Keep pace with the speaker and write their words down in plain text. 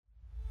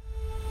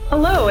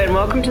Hello, and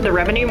welcome to the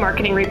Revenue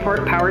Marketing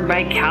Report powered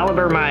by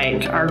Caliber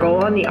Mind. Our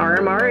goal on the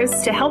RMR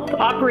is to help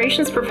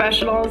operations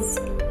professionals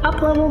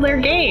up-level their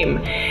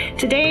game.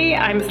 Today,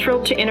 I'm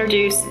thrilled to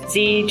introduce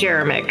Z.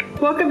 Jeremick.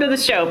 Welcome to the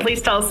show.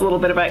 Please tell us a little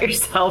bit about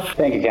yourself.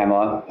 Thank you,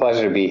 Kamala.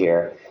 Pleasure to be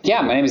here.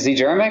 Yeah, my name is Z.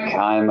 Jeremick.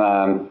 I'm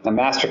a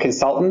master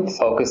consultant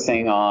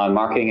focusing on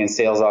marketing and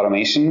sales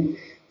automation.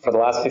 For the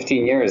last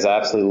 15 years, I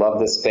absolutely love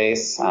this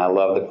space. I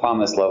love the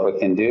promise, love what it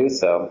can do.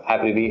 So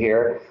happy to be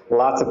here.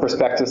 Lots of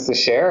perspectives to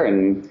share,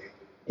 and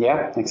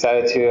yeah,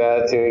 excited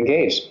to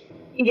engage.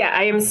 Yeah,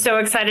 I am so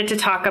excited to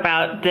talk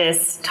about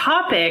this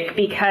topic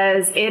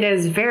because it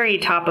is very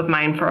top of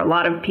mind for a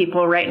lot of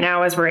people right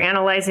now as we're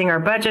analyzing our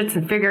budgets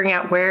and figuring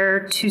out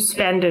where to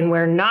spend and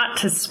where not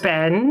to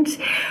spend.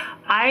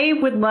 I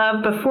would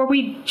love, before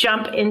we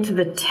jump into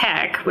the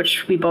tech,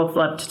 which we both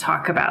love to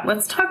talk about,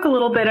 let's talk a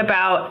little bit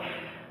about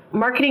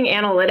marketing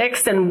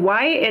analytics and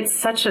why it's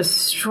such a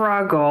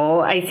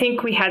struggle. I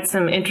think we had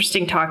some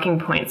interesting talking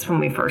points when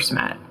we first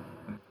met.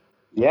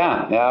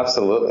 Yeah,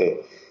 absolutely.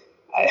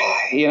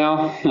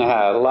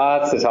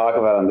 Lots to talk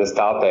about on this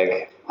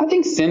topic. I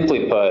think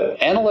simply put,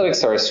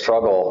 analytics are a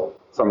struggle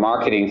for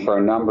marketing for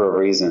a number of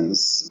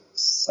reasons.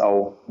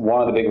 So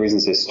one of the big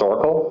reasons is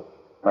historical,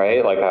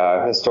 right?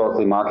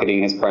 Historically,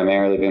 marketing has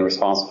primarily been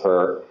responsible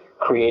for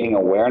creating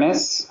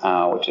awareness,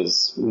 which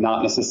is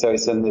not necessarily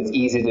something that's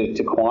easy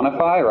to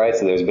quantify, right?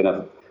 So there's been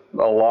a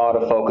lot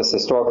of focus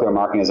historically on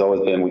marketing has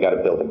always been, we got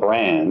to build a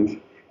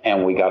brand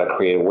and we got to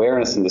create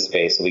awareness in the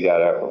space. So we got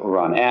to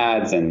run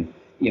ads and,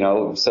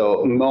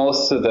 so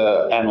most of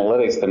the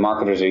analytics that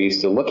marketers are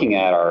used to looking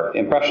at are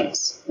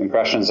impressions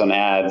on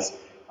ads,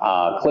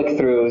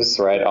 click-throughs,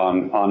 right,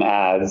 on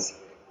ads.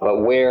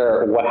 But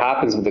what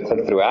happens with the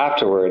click-through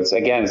afterwards,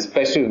 again,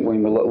 especially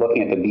when we're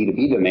looking at the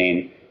B2B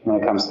domain, when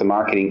it comes to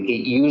marketing,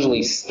 it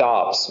usually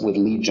stops with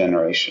lead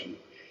generation.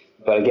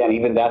 But again,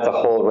 even that's a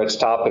whole rich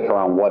topic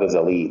around what is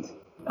a lead.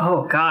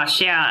 Oh, gosh,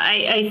 yeah.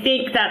 I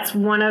think that's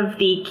one of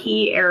the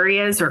key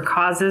areas or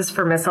causes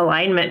for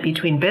misalignment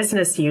between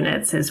business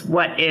units is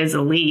what is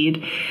a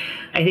lead.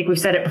 I think we've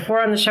said it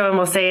before on the show and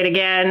we'll say it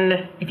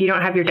again. If you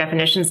don't have your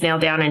definitions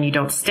nailed down and you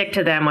don't stick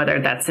to them, whether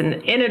that's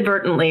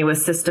inadvertently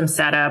with system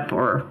setup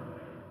or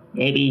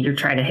maybe you're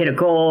trying to hit a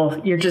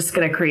goal, you're just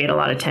going to create a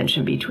lot of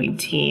tension between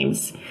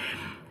teams.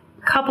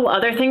 Couple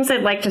other things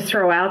I'd like to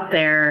throw out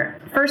there.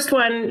 First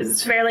one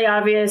is fairly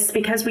obvious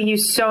because we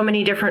use so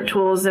many different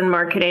tools in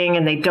marketing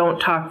and they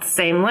don't talk the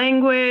same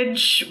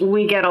language.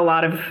 We get a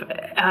lot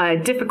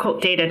of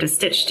difficult data to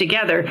stitch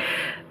together.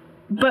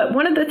 But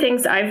one of the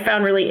things I've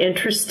found really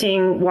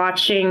interesting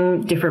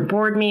watching different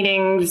board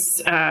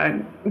meetings,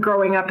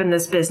 growing up in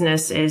this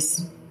business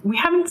is we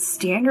haven't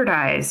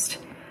standardized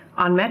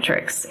on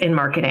metrics in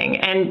marketing.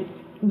 And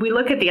we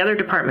look at the other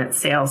departments,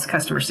 sales,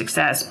 customer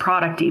success,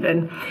 product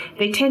even,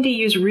 they tend to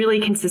use really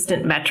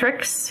consistent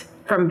metrics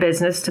from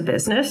business to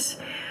business.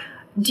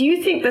 Do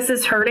you think this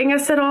is hurting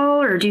us at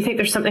all, or do you think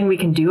there's something we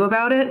can do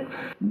about it?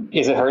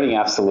 Is it hurting?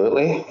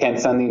 Absolutely. Can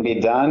something be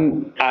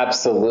done?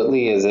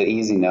 Absolutely is an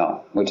easy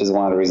no, which is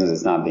one of the reasons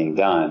it's not being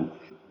done.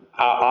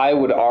 I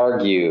would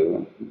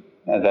argue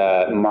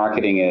that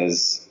marketing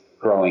is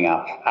growing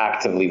up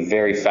actively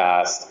very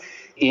fast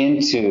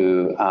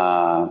into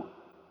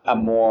a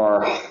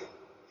more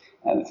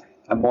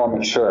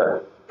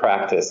mature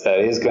practice that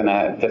is going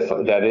to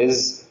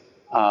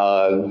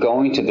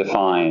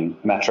define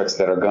metrics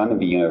that are going to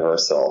be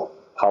universal.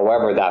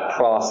 However, that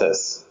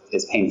process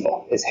is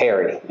painful, it's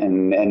hairy,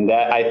 and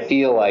that I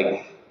feel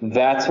like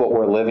that's what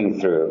we're living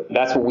through.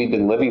 That's what we've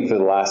been living through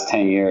the last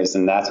 10 years,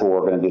 and that's what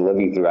we're going to be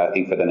living through, I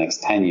think, for the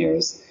next 10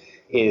 years.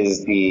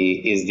 Is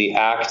the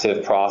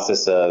active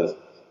process of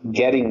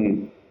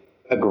getting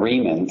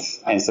agreement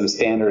and some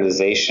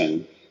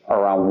standardization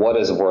around what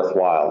is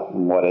worthwhile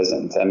and what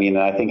isn't. I mean,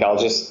 I think I'll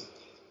just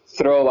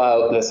throw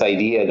out this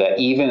idea that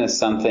even as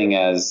something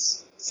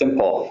as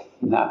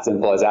not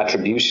simple as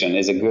attribution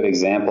is a good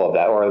example of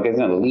that, or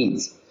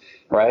leads,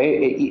 right?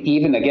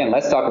 Even again,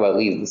 let's talk about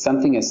leads.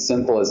 Something as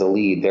simple as a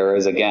lead, there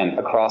is, again,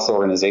 across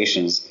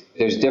organizations,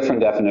 there's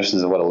different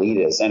definitions of what a lead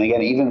is. And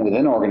again, even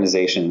within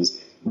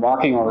organizations,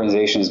 marketing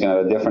organizations going to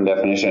have a different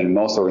definition in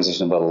most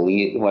organizations of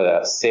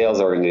what sales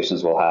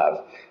organizations will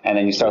have. And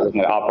then you start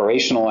looking at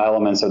operational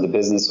elements of the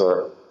business,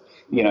 or,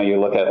 you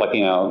look at like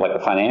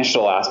the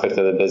financial aspect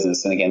of the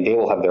business. And again, they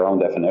will have their own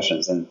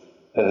definitions. And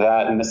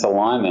that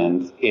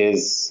misalignment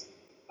is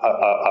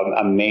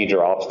a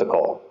major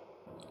obstacle.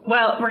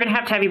 Well, we're going to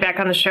have you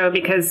back on the show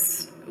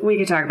because we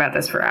could talk about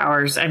this for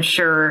hours, I'm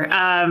sure.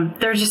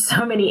 There's just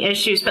so many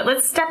issues, but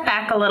let's step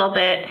back a little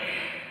bit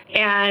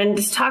and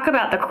talk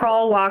about the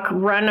crawl, walk,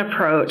 run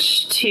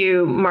approach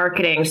to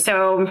marketing.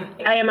 So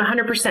I am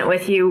 100%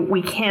 with you.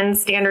 We can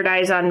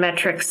standardize on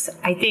metrics.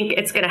 I think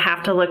it's going to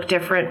have to look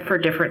different for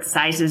different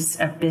sizes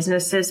of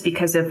businesses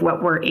because of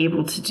what we're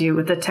able to do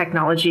with the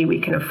technology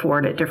we can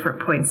afford at different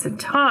points in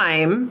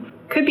time.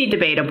 Could be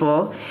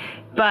debatable,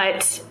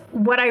 but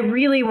what I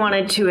really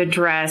wanted to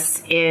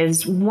address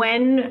is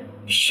when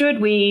should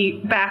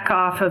we back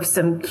off of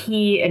some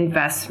key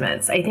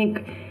investments? I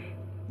think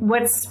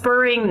what's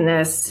spurring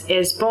this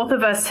is both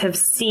of us have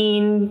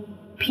seen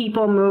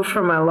people move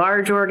from a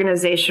large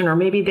organization, or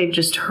maybe they've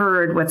just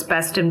heard what's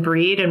best in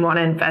breed and want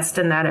to invest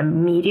in that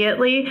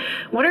immediately.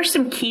 What are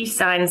some key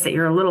signs that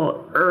you're a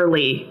little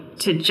early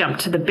to jump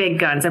to the big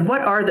guns? And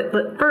what are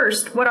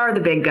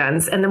the big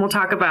guns? And then we'll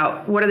talk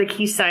about what are the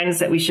key signs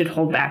that we should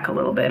hold back a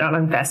little bit on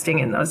investing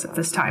in those at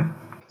this time.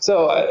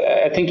 So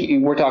I think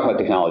we're talking about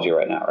technology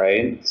right now,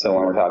 right? So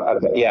when we're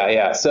talking, okay,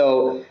 yeah.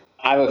 So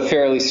I have a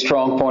fairly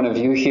strong point of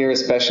view here,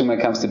 especially when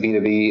it comes to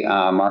B2B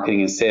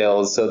marketing and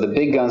sales. So the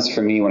big guns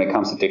for me when it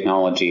comes to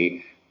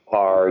technology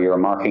are your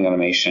marketing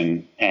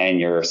automation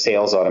and your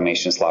sales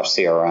automation /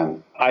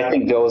 CRM. I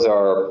think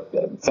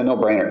it's a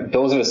no-brainer.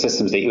 Those are the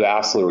systems that you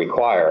absolutely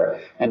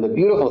require. And the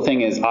beautiful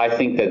thing is I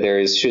think that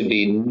should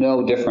be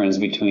no difference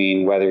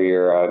between whether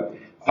you're a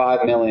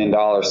 $5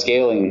 million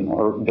scaling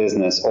or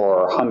business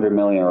or $100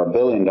 million or $1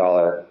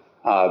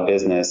 billion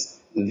business.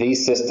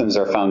 These systems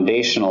are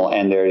foundational,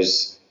 and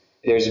there's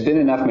been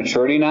enough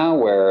maturity now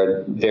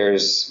where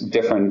there's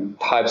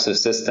different types of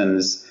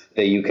systems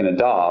that you can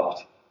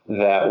adopt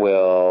that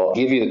will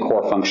give you the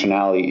core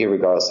functionality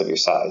irregardless of your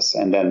size.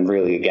 And then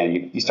really,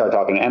 again, you start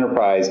talking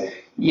enterprise,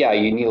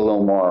 you need a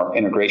little more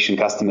integration,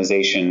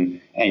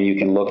 customization, and you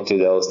can look to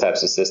those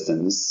types of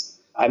systems.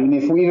 I mean,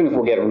 if we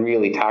get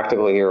really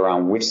tactical here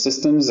around which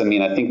systems, I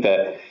mean, I think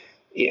that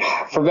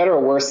for better or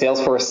worse,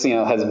 Salesforce,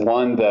 has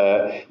won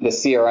the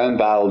CRM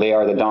battle. They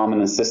are the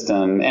dominant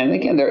system, and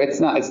again, it's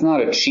not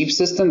a cheap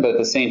system, but at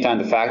the same time,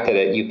 the fact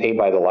that you pay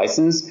by the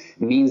license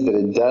means that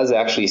it does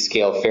actually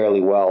scale fairly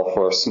well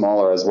for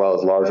smaller as well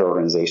as larger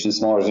organizations.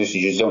 Smaller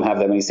organizations, you just don't have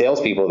that many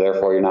salespeople,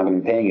 therefore you're not going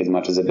to be paying as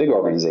much as a big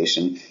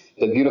organization.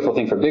 The beautiful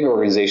thing for big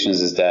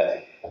organizations is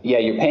that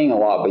you're paying a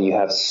lot, but you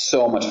have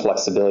so much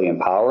flexibility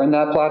and power in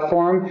that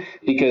platform,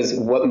 because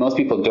what most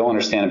people don't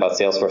understand about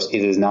Salesforce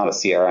is it is not a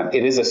CRM.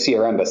 It is a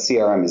CRM, but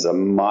CRM is a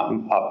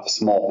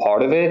small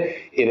part of it.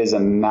 It is a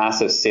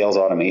massive sales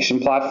automation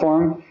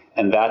platform.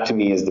 And that to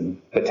me is the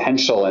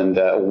potential and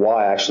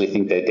why I actually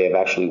think that they've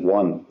actually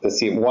won.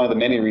 One of the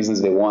many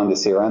reasons they won the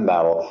CRM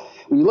battle.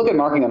 When you look at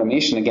marketing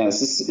automation, again,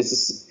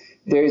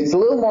 it's a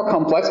little more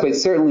complex, but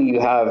certainly you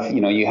have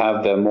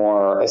the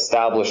more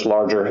established,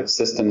 larger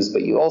systems,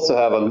 but you also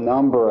have a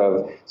number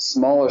of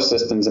smaller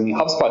systems. I mean,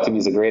 HubSpot to me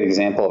is a great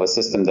example of a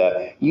system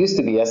that used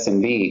to be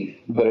SMB,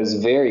 but is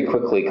very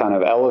quickly kind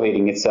of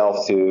elevating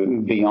itself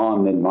to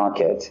beyond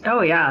mid-market.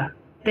 Oh, yeah.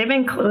 They've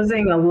been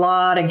closing a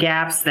lot of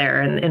gaps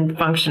there in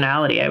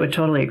functionality. I would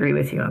totally agree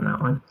with you on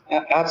that one.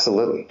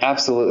 Absolutely.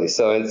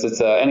 So it's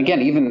and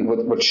again, even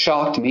what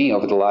shocked me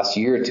over the last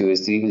year or two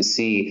is to even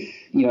see,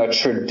 a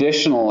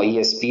traditional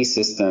ESP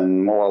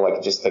system, more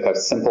like just like a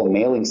simple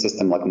mailing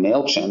system like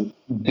MailChimp,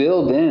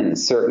 build in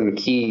certain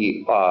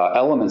key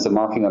elements of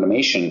marketing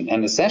automation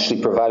and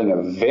essentially providing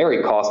a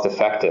very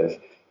cost-effective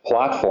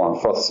platform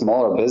for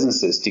smaller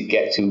businesses to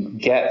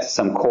get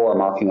some core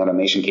marketing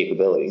automation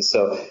capabilities.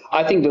 So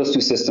I think those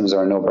two systems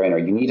are a no-brainer.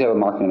 You need to have a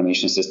marketing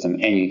automation system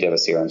and you need to have a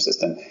CRM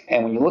system.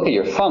 And when you look at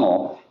your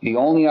funnel, the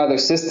only other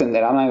system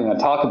that I'm not even going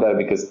to talk about it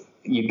because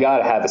you got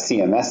to have a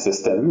CMS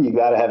system. You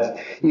got to have,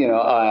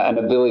 an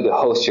ability to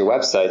host your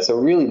website. So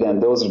really then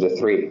those are the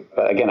three.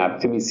 But again,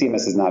 to me,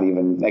 CMS is not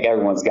even, like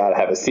everyone's got to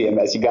have a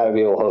CMS. You got to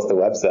be able to host a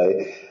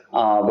website.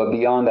 But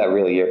beyond that,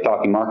 really, you're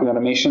talking marketing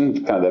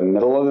automation, kind of the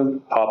middle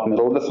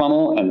of the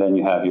funnel, and then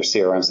you have your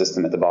CRM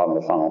system at the bottom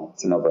of the funnel.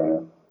 It's a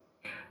no-brainer.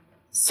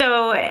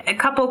 So a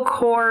couple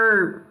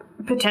core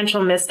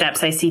potential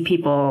missteps I see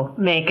people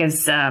make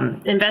is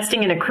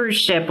investing in a cruise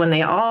ship when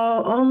they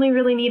all only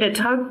really need a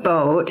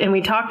tugboat. And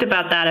we talked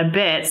about that a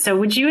bit. So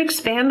would you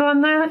expand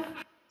on that?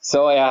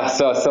 So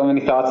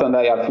many thoughts on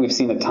that. Yeah, we've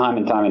seen it time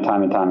and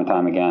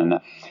time again.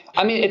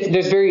 I mean,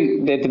 it's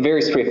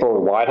very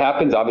straightforward why it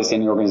happens. Obviously,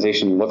 any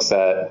organization looks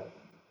at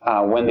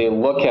when they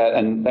look at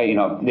and they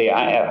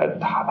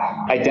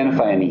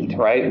identify a need,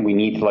 right? We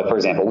need, like for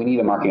example, we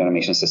need a marketing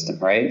automation system,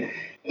 right?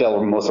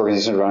 Most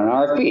organizations run an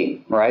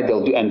RFP, right?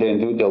 They'll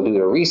do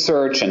their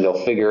research and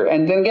they'll figure.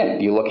 And then again,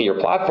 you look at your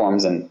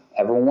platforms and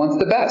everyone wants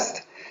the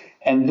best.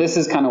 And this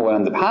is kind of what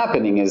ends up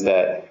happening is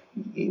that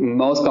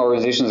most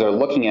organizations are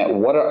looking at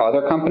what are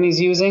other companies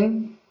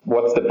using,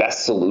 what's the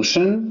best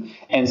solution,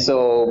 and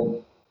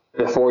so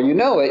before you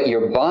know it,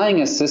 you're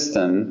buying a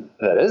system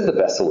that is the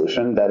best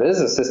solution, that is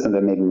a system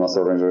that maybe most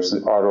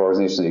organizations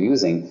are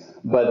using,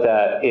 but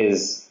that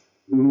is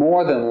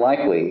more than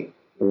likely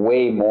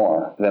way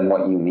more than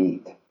what you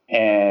need.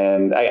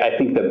 And I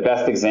think the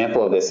best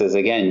example of this is,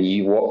 again,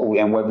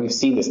 and what we've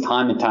seen this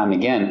time and time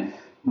again,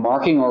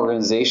 marketing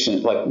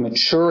organizations, like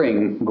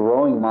maturing,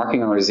 growing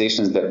marketing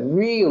organizations that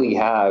really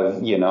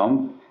have,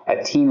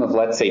 a team of,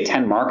 let's say,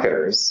 10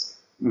 marketers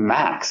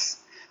max,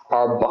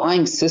 are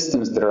buying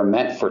systems that are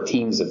meant for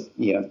teams of,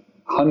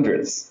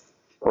 hundreds,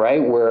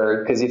 right?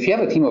 Because if you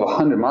have a team of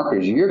 100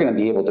 marketers, you're going to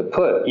be able to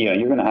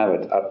you're going to have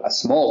a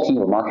small team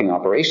of marketing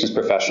operations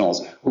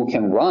professionals who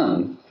can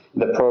run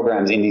the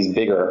programs in these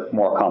bigger,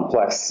 more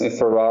complex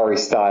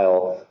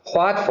Ferrari-style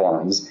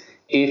platforms.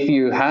 If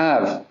you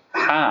have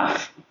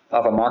half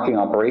of a marketing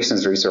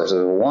operations resources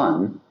of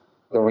one,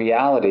 The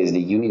reality is that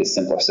you need a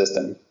simpler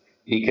system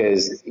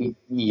because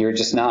you're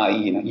just not,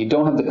 you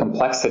don't have the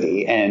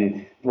complexity.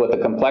 And what the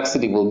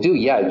complexity will do,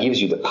 it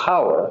gives you the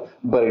power,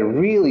 but it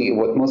really,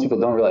 what most people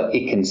don't realize,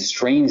 it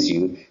constrains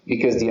you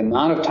because the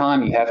amount of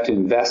time you have to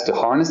invest to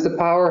harness the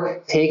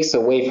power takes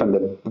away from the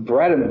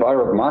bread and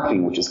butter of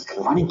marketing, which is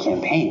running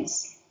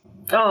campaigns.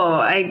 Oh,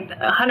 I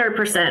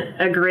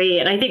 100% agree.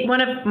 And I think one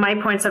of my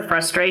points of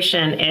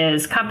frustration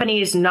is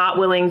companies not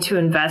willing to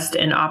invest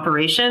in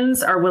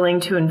operations are willing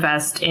to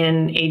invest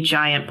in a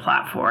giant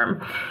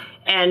platform.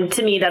 And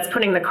to me, that's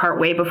putting the cart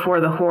way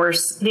before the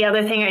horse. The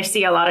other thing I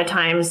see a lot of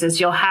times is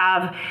you'll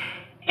have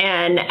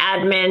an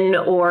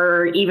admin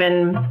or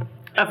even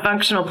a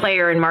functional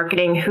player in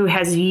marketing who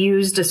has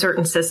used a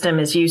certain system,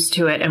 is used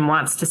to it, and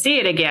wants to see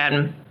it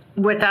again,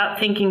 without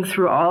thinking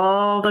through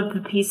all of the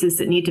pieces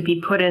that need to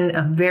be put in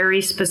a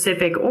very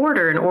specific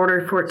order in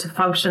order for it to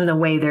function the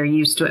way they're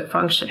used to it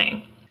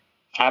functioning.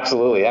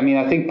 Absolutely. I mean,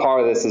 I think part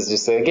of this is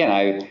just,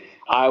 again,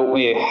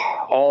 we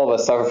all of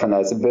us suffer from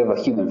that. It's a bit of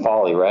a human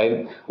folly,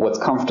 right? What's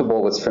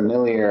comfortable, what's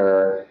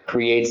familiar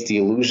creates the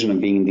illusion of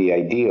being the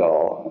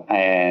ideal.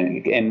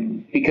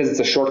 And because it's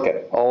a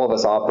shortcut, all of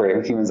us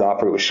humans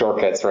operate with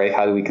shortcuts, right?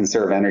 How do we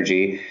conserve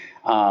energy?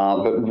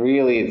 But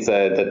really, it's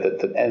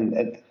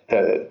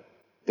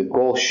the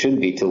goal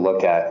should be to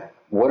look at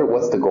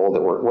what's the goal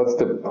what's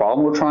the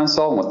problem we're trying to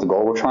solve, and what's the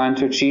goal we're trying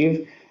to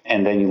achieve,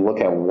 and then you look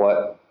at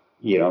what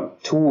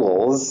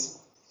tools,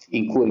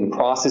 including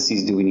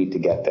processes, do we need to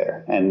get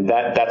there, and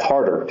that's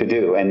harder to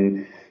do.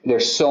 And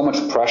there's so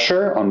much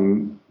pressure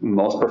on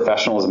most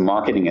professionals,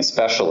 marketing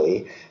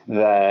especially,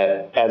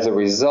 that as a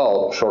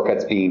result,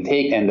 shortcuts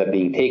end up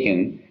being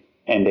taken.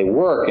 And they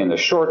work in the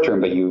short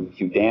term, but you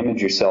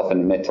damage yourself in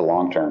the mid to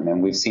long term.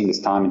 And we've seen this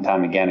time and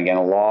time again.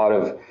 A lot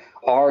of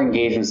our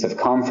engagements have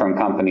come from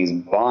companies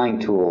buying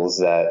tools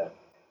that,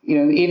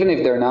 even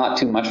if they're not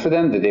too much for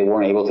them, that they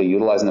weren't able to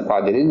utilize in the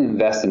product. They didn't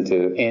invest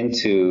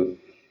into.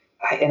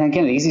 And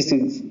again, the easiest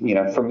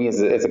thing, for me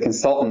as a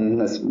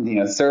consultant,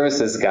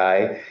 services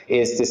guy,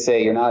 is to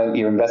say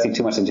you're investing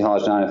too much in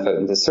technology, not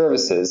into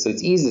services. So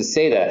it's easy to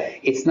say that.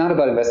 It's not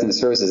about investing in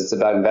services. It's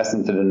about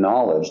investing into the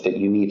knowledge that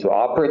you need to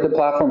operate the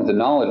platform. The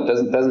knowledge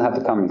doesn't have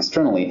to come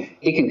externally.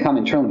 It can come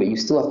internally, but you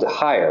still have to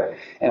hire.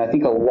 And I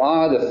think a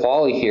lot of the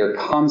folly here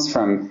comes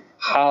from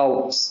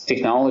how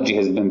technology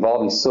has been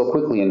evolving so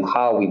quickly and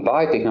how we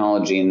buy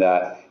technology, in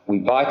that we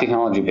buy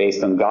technology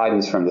based on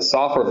guidance from the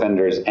software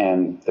vendors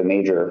and the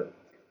major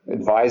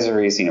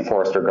advisories,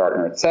 Forrester,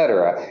 Gartner, et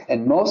cetera.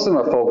 And most of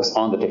them are focused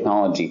on the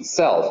technology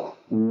itself,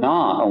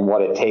 not on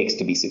what it takes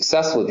to be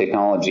successful with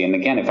technology. And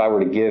again, if I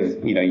were to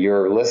give,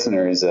 your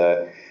listeners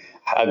a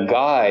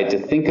guide to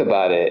think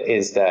about it,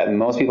 is that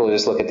most people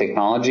just look at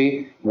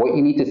technology. What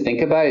you need to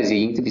think about is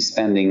you need to be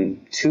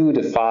spending 2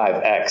 to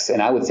 5x,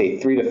 and I would say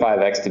 3 to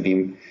 5x to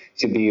be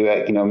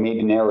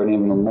maybe narrow it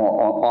even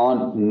more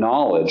on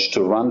knowledge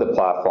to run the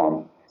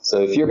platform.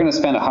 So if you're going to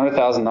spend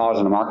 $100,000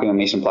 on a marketing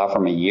automation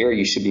platform a year,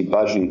 you should be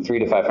budgeting $300,000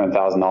 to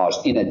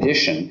 $500,000 in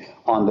addition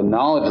on the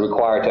knowledge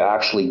required to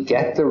actually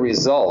get the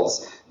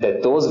results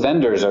that those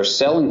vendors are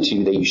selling to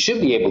you that you should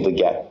be able to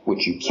get,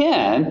 which you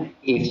can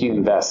if you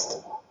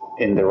invest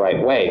in the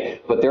right way.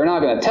 But they're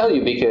not going to tell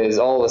you, because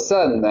all of a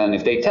sudden, then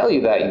if they tell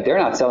you that, they're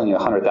not selling you a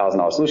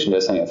 $100,000 solution,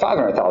 they're selling you a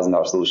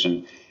 $500,000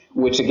 solution,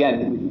 which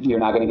again, you're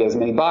not going to get as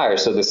many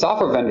buyers. So the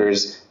software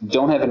vendors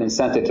don't have an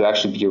incentive to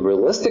actually be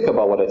realistic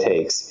about what it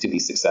takes to be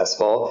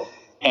successful.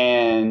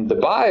 And the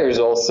buyers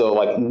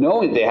also,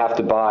 knowing they have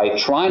to buy,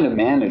 trying to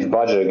manage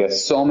budget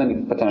against so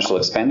many potential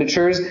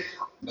expenditures,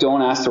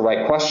 don't ask the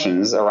right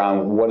questions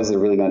around what is it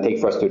really going to take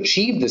for us to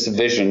achieve this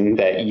vision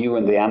that you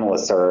and the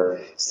analysts are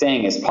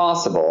saying is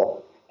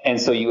possible. And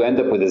so you end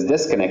up with this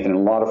disconnect and a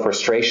lot of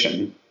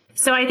frustration.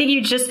 So I think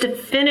you just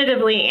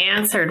definitively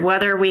answered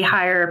whether we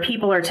hire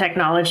people or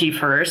technology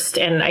first.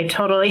 And I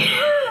totally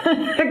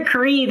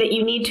agree that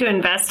you need to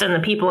invest in the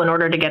people in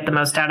order to get the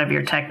most out of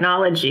your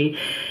technology.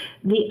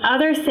 The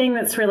other thing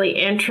that's really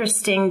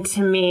interesting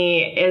to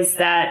me is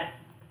that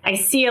I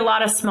see a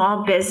lot of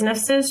small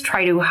businesses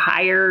try to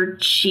hire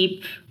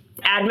cheap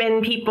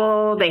admin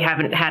people. They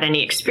haven't had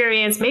any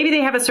experience. Maybe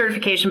they have a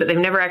certification, but they've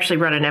never actually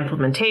run an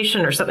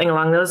implementation or something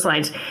along those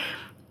lines.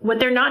 What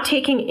they're not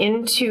taking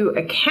into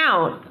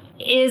account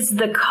is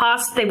the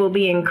cost they will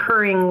be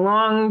incurring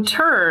long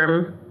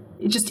term,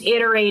 just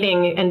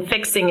iterating and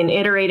fixing and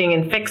iterating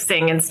and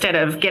fixing instead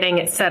of getting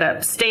it set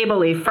up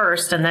stably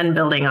first and then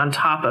building on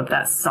top of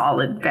that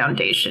solid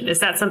foundation. Is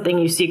that something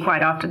you see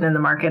quite often in the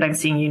market? I'm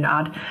seeing you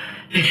nod.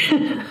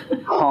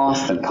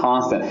 Constant.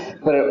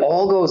 But it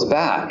all goes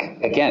back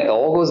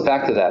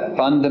to that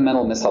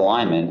fundamental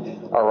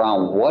misalignment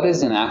around what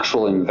is an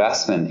actual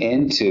investment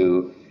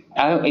into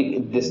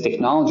this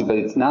technology, but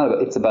it's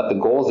about the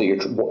goals that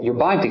you're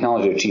buying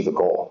technology to achieve a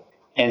goal.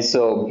 And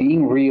so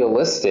being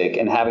realistic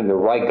and having the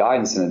right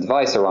guidance and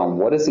advice around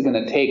what is it going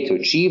to take to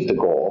achieve the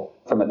goal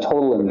from a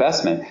total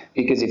investment,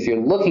 because if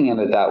you're looking at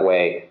it that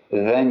way,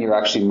 then you're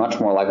actually much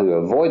more likely to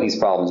avoid these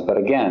problems. But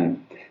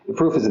again, the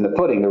proof is in the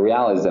pudding. The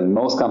reality is that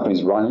most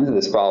companies run into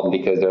this problem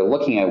because they're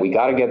looking at,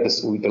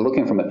 they're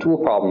looking from a tool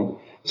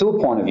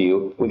point of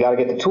view, we got to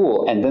get the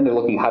tool, and then they're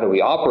looking, how do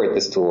we operate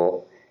this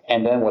tool?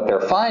 And then what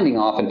they're finding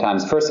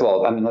oftentimes, first of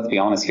all, I mean, let's be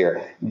honest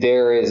here,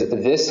 there is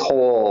this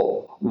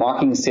whole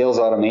marketing sales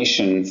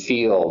automation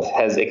field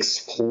has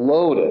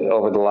exploded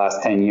over the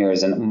last 10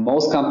 years. And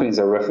most companies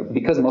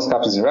because most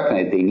companies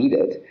recognize they need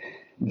it,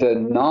 the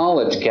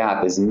knowledge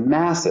gap is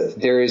massive.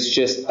 There is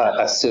just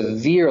a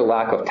severe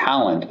lack of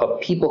talent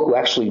of people who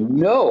actually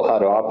know how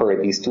to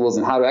operate these tools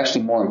and how to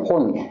actually, more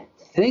importantly,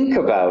 think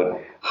about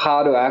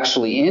how to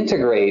actually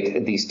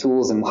integrate these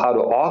tools and how to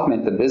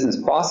augment the business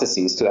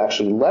processes to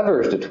actually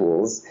leverage the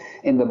tools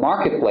in the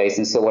marketplace.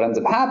 And so what ends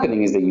up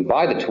happening is that you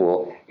buy the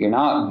tool, you're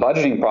not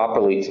budgeting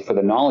properly for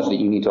the knowledge that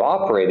you need to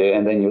operate it,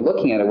 and then you're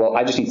looking at it, well,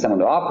 I just need someone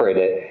to operate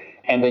it,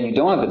 and then you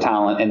don't have the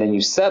talent, and then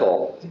you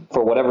settle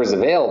for whatever's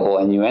available,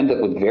 and you end up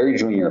with very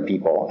junior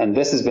people. And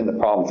this has been the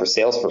problem for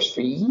Salesforce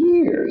for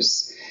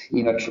years.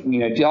 You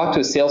talk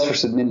to a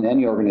Salesforce admin in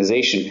any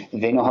organization,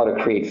 they know how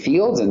to create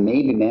fields and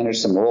maybe manage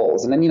some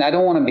roles. And I mean, I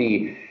don't want to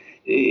be,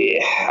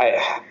 I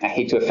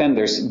hate to offend,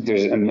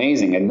 there's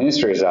amazing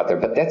administrators out there,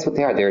 but that's what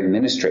they are, they're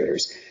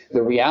administrators.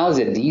 The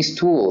reality is that these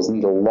tools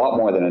need a lot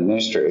more than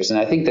administrators. And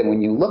I think that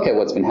when you look at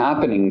what's been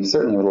happening,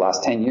 certainly over the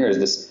last 10 years,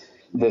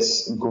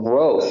 this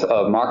growth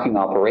of marketing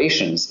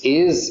operations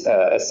is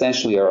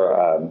essentially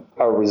a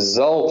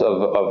result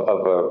of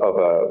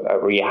a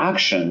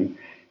reaction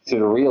to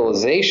the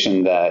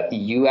realization that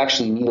you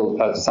actually need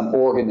some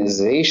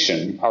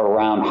organization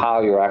around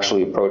how you're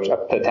actually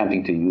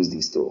attempting to use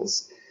these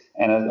tools.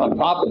 And on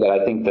top of that,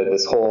 I think that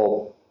this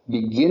whole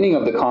beginning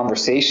of the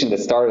conversation that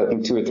started, I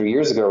think, 2 or 3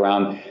 years ago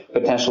around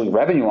potentially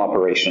revenue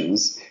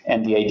operations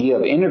and the idea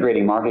of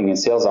integrating marketing and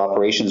sales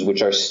operations,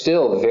 which are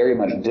still very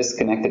much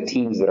disconnected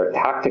teams that are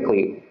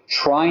tactically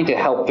trying to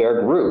help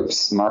their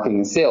groups, marketing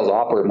and sales,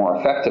 operate more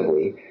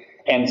effectively,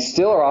 and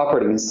still are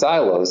operating in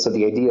silos. So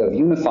the idea of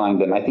unifying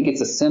them, I think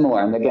it's a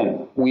similar, and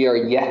again, we are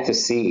yet to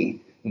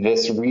see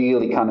this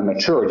really kind of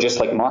mature, just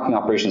like marketing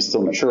operations is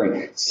still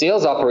maturing.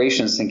 Sales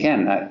operations,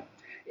 again,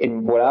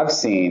 in what I've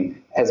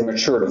seen, has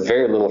matured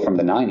very little from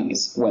the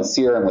 90s when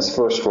CRM was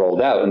first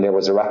rolled out and there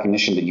was a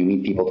recognition that you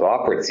need people to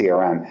operate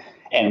CRM.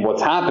 And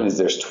what's happened is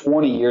there's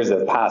 20 years that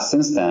have passed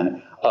since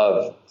then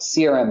of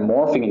CRM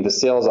morphing into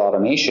sales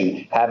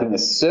automation, having a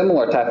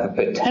similar type of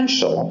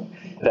potential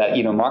that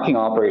marketing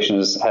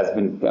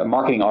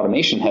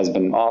automation has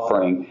been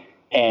offering,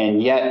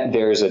 and yet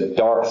there's a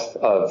dearth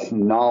of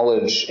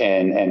knowledge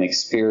and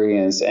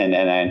experience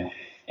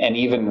and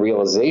even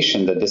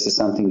realization that this is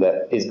something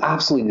that is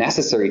absolutely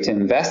necessary to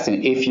invest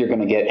in if you're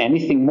going to get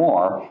anything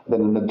more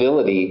than an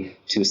ability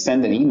to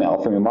send an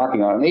email from your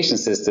marketing automation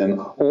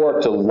system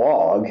or to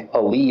log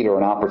a lead or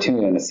an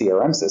opportunity in a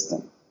CRM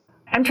system.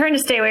 I'm trying to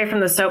stay away from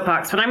the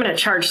soapbox, but I'm going to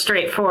charge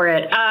straight for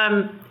it.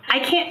 I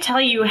can't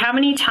tell you how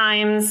many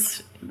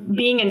times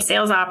being in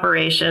sales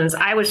operations,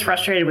 I was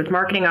frustrated with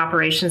marketing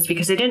operations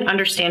because they didn't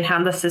understand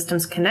how the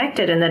systems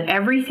connected and that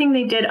everything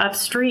they did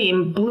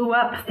upstream blew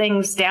up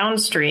things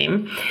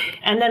downstream.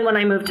 And then when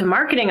I moved to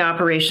marketing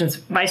operations,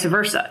 vice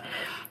versa.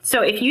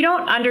 So if you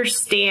don't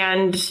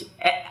understand,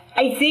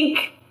 I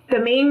think the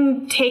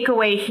main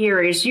takeaway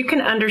here is you can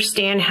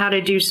understand how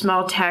to do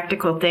small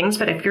tactical things,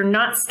 but if you're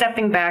not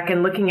stepping back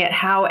and looking at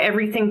how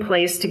everything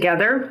plays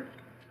together,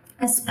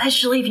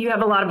 especially if you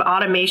have a lot of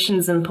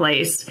automations in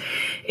place,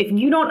 if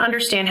you don't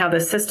understand how the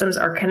systems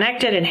are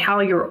connected and how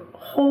your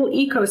whole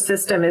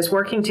ecosystem is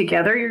working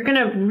together, you're going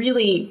to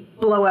really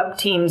blow up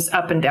teams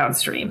up and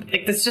downstream.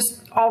 That's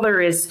just all there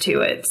is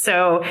to it.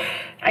 So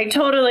I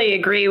totally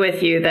agree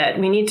with you that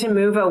we need to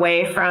move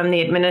away from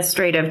the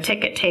administrative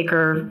ticket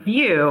taker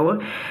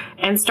view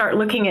and start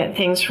looking at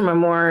things from a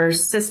more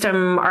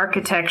system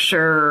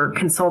architecture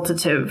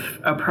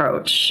consultative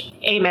approach.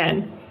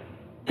 Amen.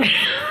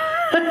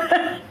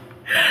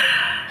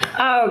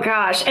 Oh,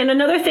 gosh. And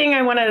another thing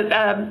I want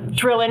to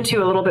drill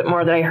into a little bit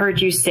more that I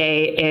heard you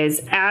say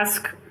is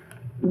ask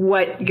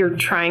what you're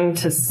trying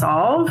to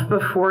solve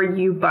before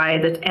you buy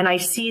the. And I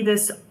see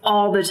this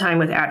all the time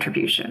with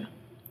attribution,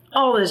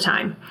 all the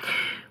time.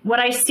 What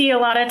I see a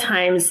lot of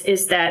times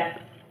is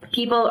that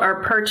people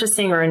are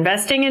purchasing or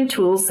investing in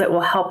tools that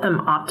will help them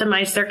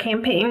optimize their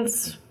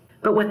campaigns.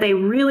 But what they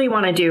really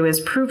want to do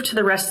is prove to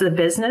the rest of the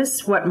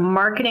business what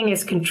marketing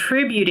is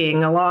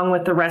contributing along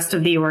with the rest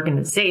of the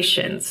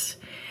organizations.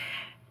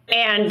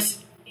 And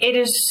it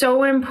is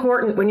so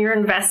important when you're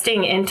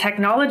investing in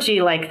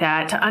technology like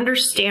that to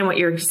understand what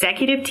your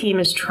executive team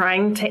is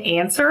trying to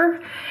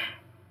answer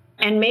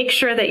and make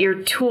sure that your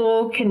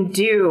tool can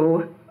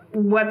do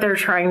what they're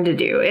trying to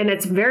do. And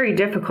it's very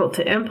difficult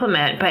to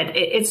implement, but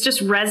it's just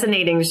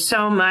resonating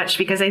so much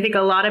because I think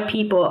a lot of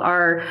people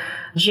are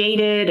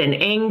jaded and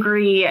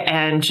angry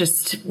and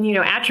just,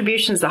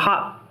 attribution is a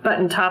hot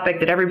button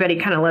topic that everybody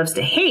kind of loves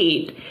to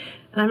hate.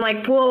 And I'm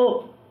like,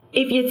 well,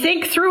 if you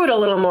think through it a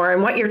little more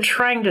and what you're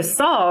trying to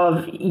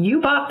solve,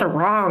 you bought the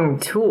wrong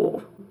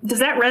tool. Does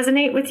that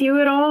resonate with you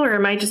at all? Or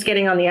am I just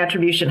getting on the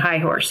attribution high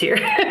horse here?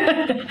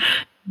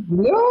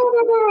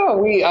 No.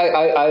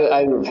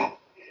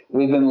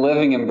 We've been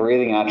living and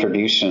breathing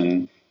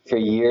attribution for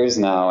years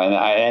now, and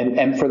I'd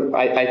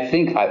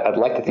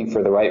like to think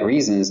for the right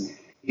reasons,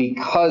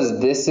 because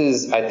this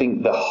is, I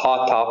think, the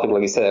hot topic,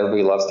 like you said,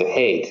 everybody loves to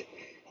hate.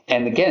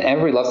 And again,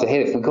 everybody loves to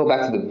hate. If we go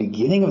back to the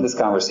beginning of this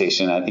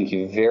conversation, I think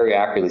you very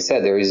accurately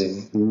said there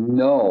is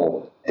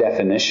no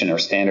definition or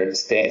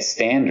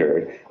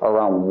standard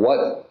around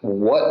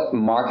what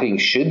marketing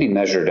should be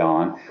measured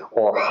on,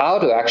 or how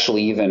to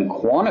actually even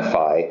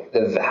quantify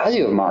the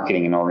value of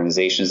marketing in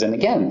organizations. And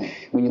again,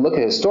 when you look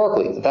at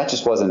historically, that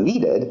just wasn't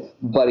needed.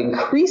 But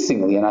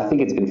increasingly, and I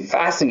think it's been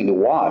fascinating to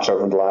watch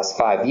over the last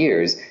 5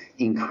 years,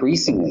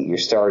 increasingly you're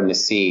starting to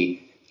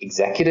see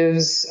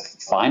executives,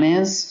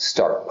 finance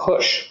start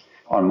push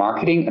on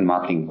marketing and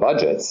marketing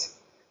budgets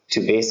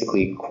to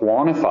basically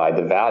quantify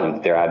the value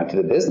that they're adding to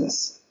the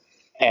business.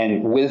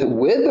 And with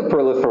the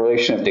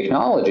proliferation of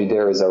technology,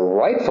 there is a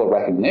rightful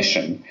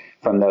recognition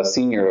from those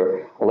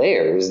senior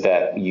layers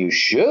that you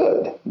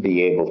should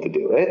be able to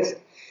do it,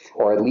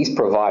 or at least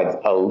provide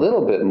a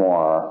little bit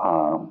more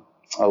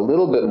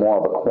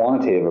of a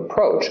quantitative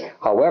approach.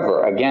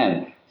 However,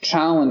 again,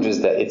 challenge is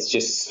that it's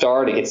just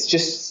starting. It's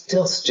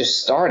still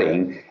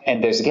starting,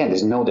 and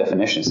there's no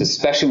definitions,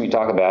 especially when we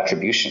talk about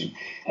attribution.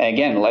 And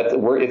again,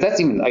 if that's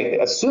even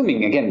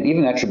assuming, again,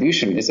 even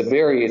attribution is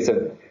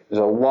there's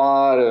a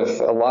lot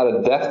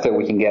of depth that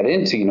we can get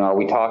into. Are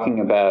we talking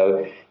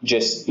about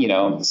just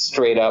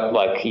straight up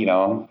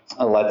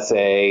let's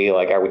say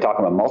are we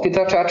talking about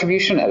multi-touch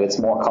attribution at its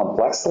more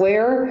complex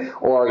layer,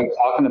 or are you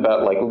talking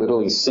about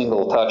literally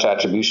single touch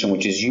attribution,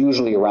 which is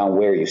usually around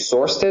where you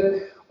sourced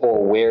it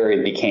or where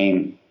it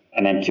became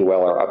an MQL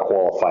or a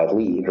qualified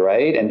lead,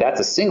 right? And that's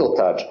a single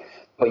touch.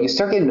 But you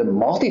start getting to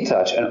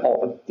multi-touch, and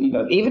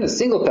even a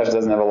single touch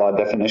doesn't have a lot of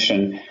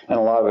definition and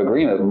a lot of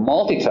agreement.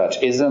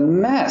 Multi-touch is a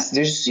mess.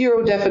 There's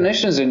zero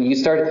definitions, and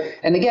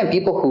and again,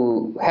 people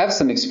who have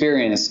some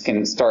experience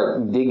can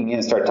start digging in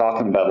and start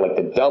talking about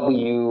the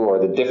W or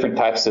the different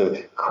types of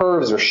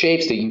curves or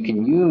shapes that you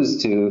can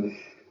use to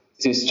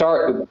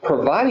start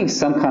providing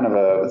some kind of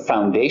a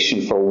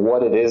foundation for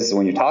what it is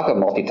when you talk about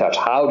multi-touch.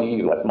 How do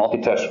you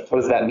multi-touch? What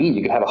does that mean?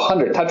 You could have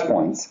 100 touch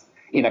points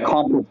in a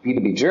complex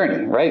B2B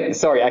journey, right?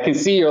 Sorry, I can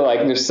see you're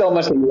there's so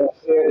much that you want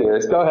to share here.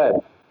 Go ahead.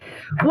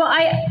 Well,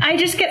 I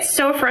just get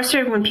so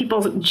frustrated when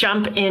people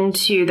jump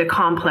into the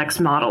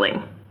complex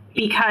modeling,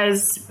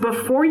 because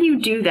before you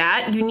do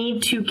that, you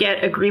need to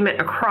get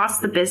agreement across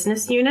the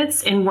business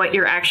units in what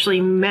you're actually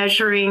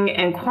measuring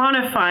and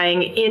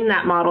quantifying in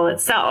that model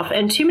itself.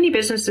 And too many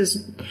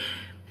businesses,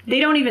 they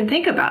don't even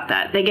think about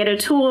that. They get a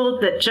tool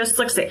that just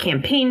looks at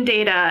campaign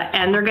data,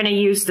 and they're going to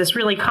use this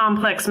really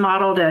complex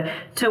model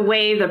to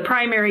weigh the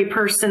primary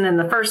person and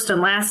the first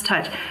and last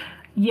touch.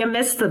 You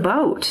miss the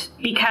boat,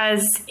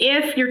 because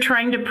if you're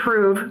trying to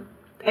prove,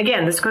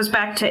 again, this goes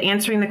back to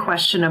answering the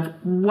question of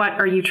what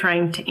are you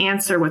trying to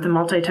answer with a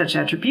multi-touch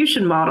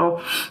attribution model.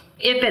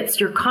 If it's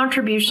your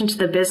contribution to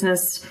the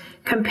business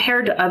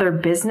compared to other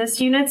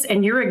business units,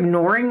 and you're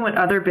ignoring what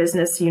other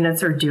business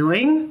units are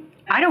doing,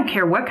 I don't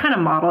care what kind of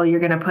model you're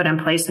going to put in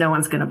place, no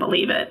one's going to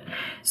believe it.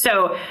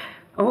 So,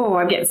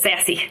 I'm getting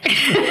sassy.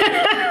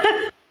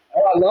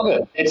 I love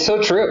it. It's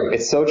so true.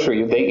 It's so true.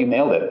 You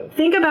nailed it.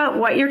 Think about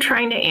what you're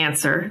trying to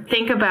answer.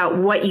 Think about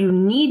what you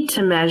need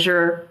to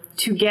measure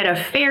to get a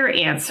fair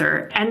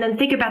answer, and then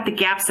think about the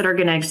gaps that are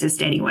going to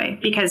exist anyway.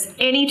 Because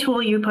any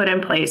tool you put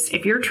in place,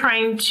 if you're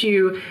trying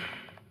to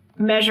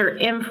measure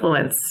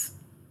influence,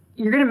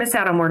 you're going to miss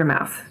out on word of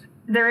mouth.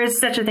 There is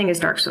such a thing as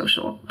dark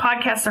social.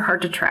 Podcasts are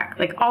hard to track.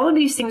 All of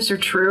these things are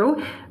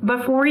true.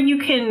 Before you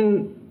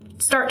can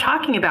start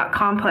talking about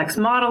complex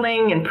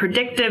modeling and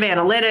predictive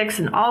analytics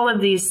and all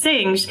of these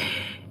things,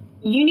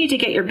 you need to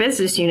get your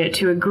business unit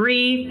to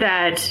agree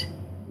that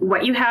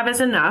what you have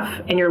is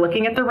enough, and you're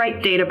looking at the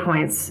right data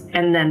points,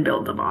 and then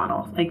build the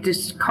model.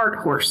 Just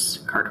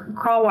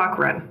crawl, walk,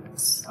 run.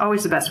 It's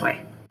always the best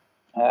way.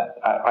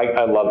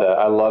 I love that.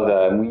 I love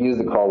that. And we use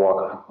the crawl,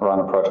 walk, run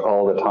approach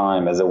all the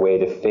time as a way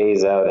to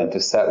phase out and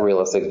to set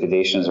realistic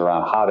expectations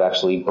around how to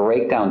actually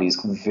break down these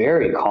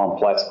very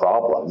complex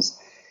problems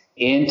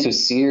into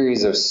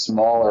series of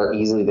smaller,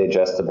 easily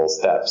digestible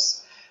steps.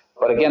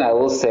 But again, I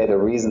will say the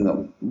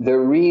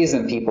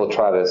reason people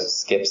try to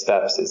skip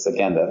steps is,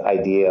 again, the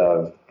idea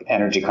of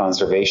energy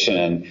conservation.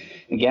 And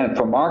again,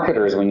 for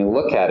marketers, when you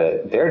look at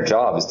it, their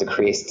job is to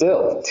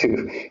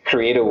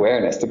create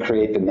awareness, to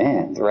create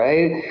demand,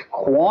 right?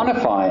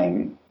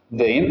 Quantifying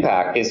the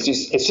impact it's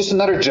just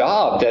another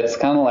job that's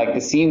kind of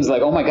it seems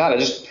like, oh my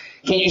God,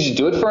 can't you just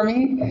do it for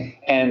me?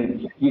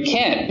 And you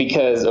can't,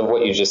 because of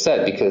what you just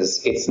said,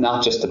 because it's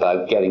not just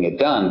about getting it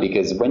done.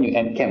 Because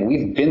and Ken,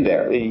 we've been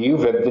there,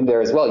 you've been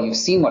there as well. You've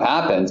seen what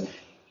happens.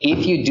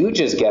 If you do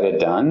just get it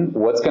done,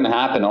 what's going to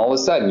happen? All of a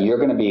sudden, you're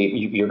going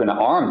to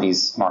arm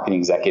these marketing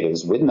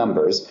executives with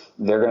numbers.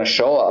 They're going to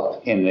show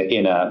up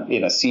in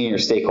a senior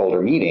stakeholder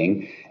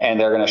meeting, and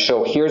they're going to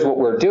show, here's what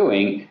we're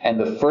doing. And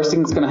the first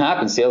thing that's going to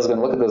happen, sales is going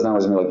to look at those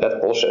numbers and be like,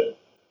 that's bullshit.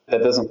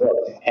 That doesn't work.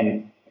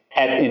 And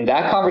in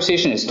that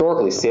conversation,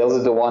 historically, sales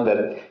is the one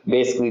that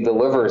basically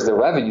delivers the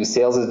revenue.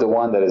 Sales is the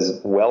one that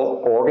is well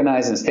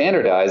organized and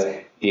standardized.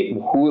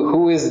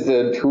 Who is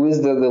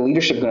the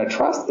leadership going to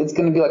trust? It's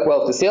going to be like,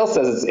 well, if the sales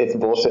says it's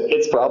bullshit,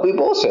 it's probably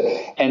bullshit.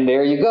 And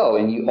there you go.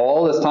 And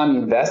all this time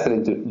you invested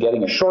into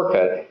getting a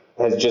shortcut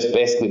has just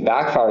basically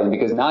backfired,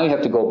 because now you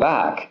have to go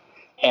back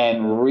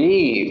and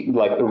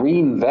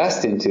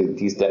reinvest into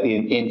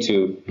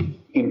into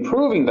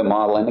improving the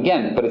model. And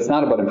again, but it's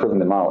not about improving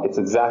the model. It's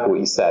exactly what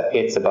you said.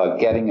 It's about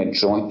getting a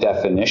joint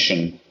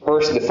definition,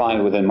 first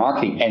defined within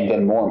marketing, and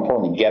then more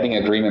importantly, getting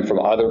agreement from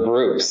other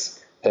groups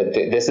that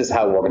this is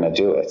how we're going to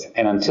do it.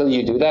 And until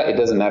you do that, it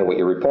doesn't matter what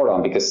you report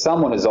on, because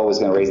someone is always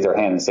going to raise their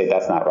hand and say,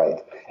 that's not right.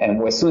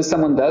 And as soon as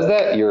someone does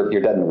that, you're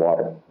dead in the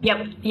water.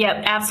 Yep,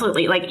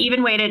 absolutely. Like,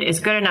 even weighted is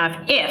good enough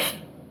if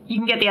you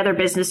can get the other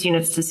business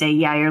units to say,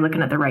 yeah, you're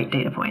looking at the right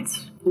data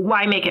points.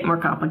 Why make it more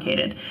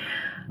complicated?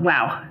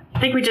 Wow. I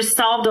think we just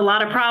solved a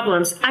lot of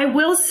problems. I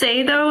will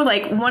say, though,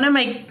 like, one of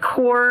my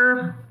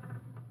core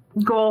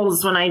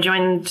goals when I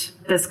joined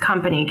this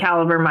company,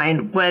 Caliber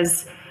Mind,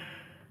 was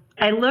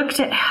I looked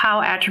at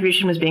how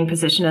attribution was being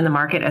positioned in the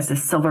market as a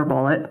silver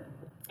bullet,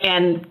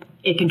 and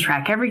it can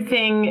track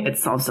everything. It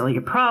solves all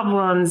your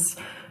problems.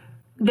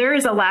 There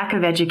is a lack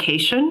of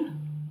education,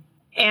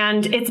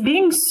 and it's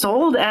being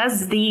sold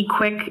as the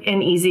quick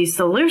and easy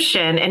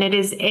solution, and it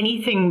is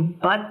anything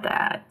but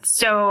that.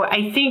 So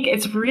I think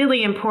it's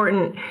really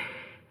important.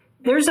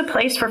 There's a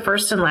place for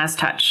first and last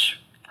touch.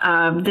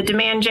 The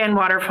demand gen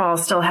waterfall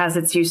still has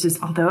its uses,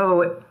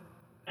 although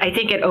I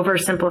think it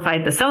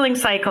oversimplified the selling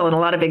cycle, and a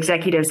lot of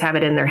executives have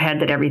it in their head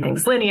that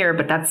everything's linear,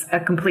 but that's a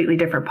completely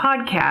different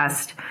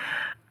podcast.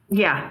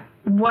 Yeah.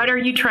 What are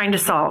you trying to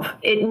solve?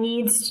 It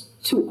needs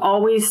to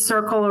always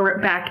circle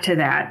back to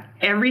that.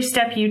 Every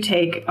step you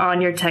take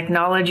on your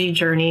technology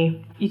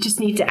journey, you just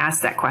need to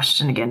ask that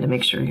question again to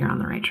make sure you're on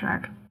the right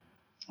track.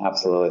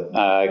 Absolutely.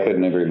 I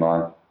couldn't agree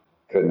more.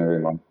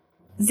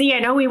 Z, I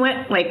know we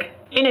went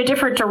in a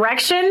different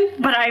direction,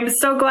 but I'm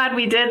so glad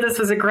we did. This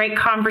was a great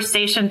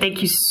conversation.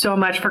 Thank you so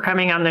much for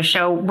coming on the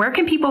show. Where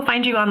can people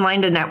find you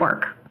online to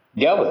network?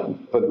 Yeah,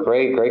 but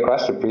great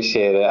question.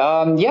 Appreciate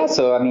it.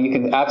 So you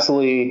can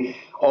absolutely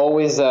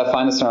always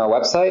find us on our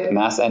website,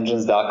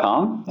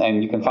 massengines.com,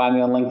 and you can find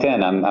me on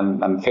LinkedIn.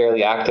 I'm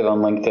fairly active on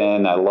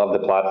LinkedIn. I love the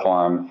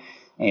platform.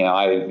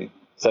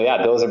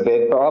 Those are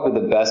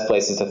probably the best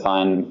places to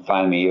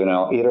find me.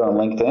 Either on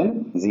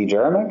LinkedIn, Z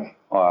Jeremic,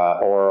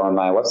 or on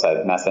my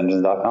website,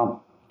 massengines.com.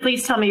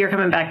 Please tell me you're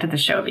coming back to the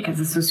show, because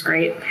this was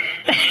great.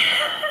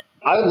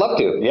 I would love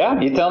to. Yeah,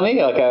 you tell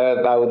me.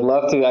 I would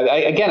love to.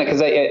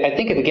 Because I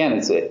think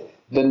it's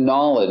the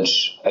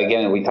knowledge.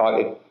 Again,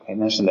 I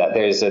mentioned that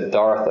there's a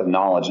dearth of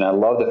knowledge, and I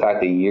love the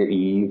fact that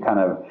you kind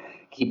of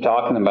keep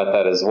talking about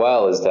that as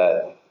well. Is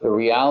that the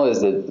reality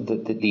is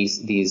that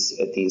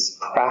these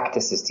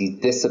practices, these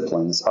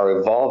disciplines, are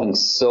evolving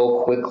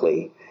so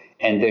quickly,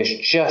 and there's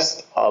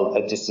just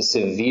a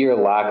severe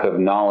lack of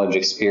knowledge,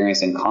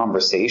 experience, and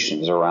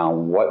conversations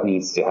around what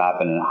needs to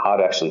happen and how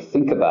to actually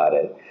think about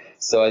it.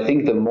 So I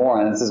think the more,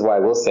 and this is why I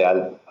will say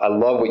I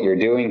love what you're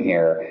doing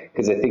here,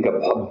 because I think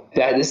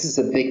that this is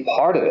a big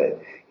part of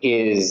it,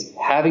 is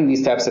having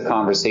these types of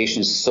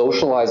conversations,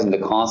 socializing the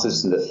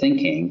concepts and the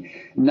thinking,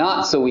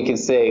 not so we can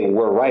say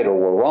we're right or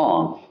we're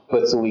wrong,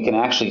 but so we can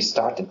actually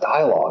start to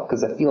dialogue,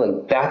 because I feel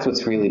like that's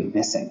what's really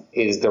missing,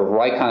 is the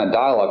right kind of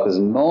dialogue, because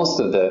most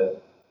of the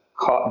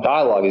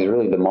dialogue is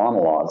really the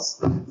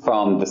monologues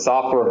from the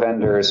software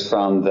vendors,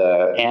 from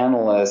the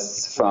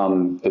analysts,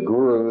 from the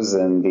gurus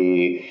and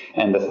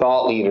the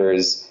thought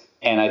leaders.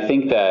 And I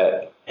think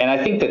that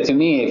to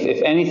me,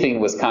 if anything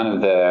was kind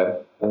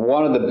of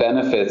one of the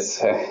benefits,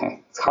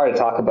 it's hard to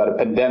talk about a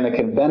pandemic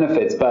and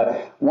benefits,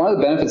 but one of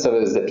the benefits of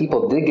it is that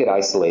people did get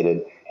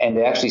isolated and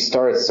they actually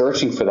started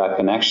searching for that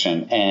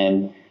connection.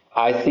 And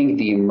I think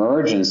the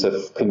emergence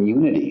of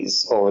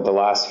communities over the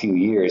last few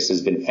years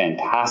has been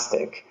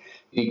fantastic,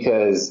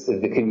 because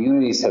the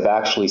communities have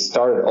actually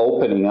started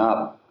opening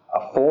up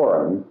a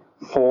forum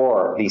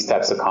for these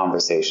types of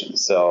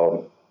conversations.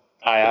 So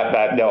I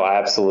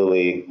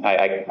absolutely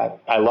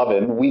love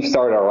it. We've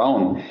started our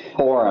own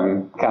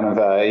forum, kind of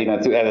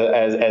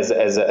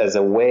as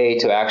a way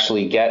to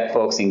actually get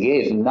folks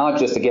engaged. Not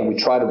just, again, we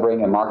try to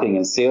bring a marketing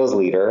and sales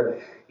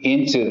leader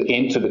into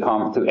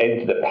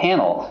the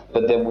panel,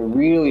 but then we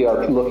really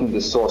are looking to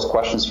source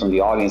questions from the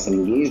audience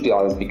and engage the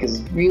audience,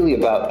 because it's really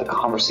about the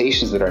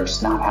conversations that are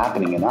just not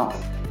happening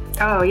enough.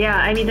 Oh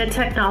yeah, the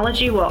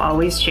technology will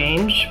always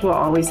change. We'll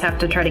always have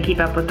to try to keep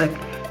up with the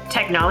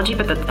technology,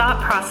 but the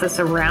thought process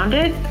around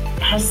it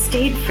has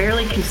stayed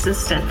fairly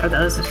consistent for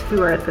those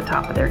who are at the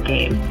top of their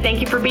game. Thank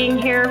you for being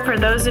here. For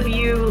those of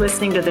you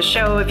listening to the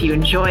show, if you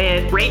enjoy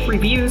it, rate,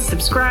 review,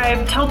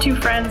 subscribe, tell 2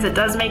 friends. It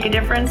does make a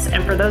difference.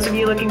 And for those of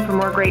you looking for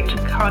more great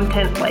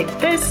content like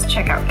this,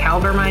 check out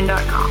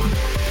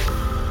calibermind.com.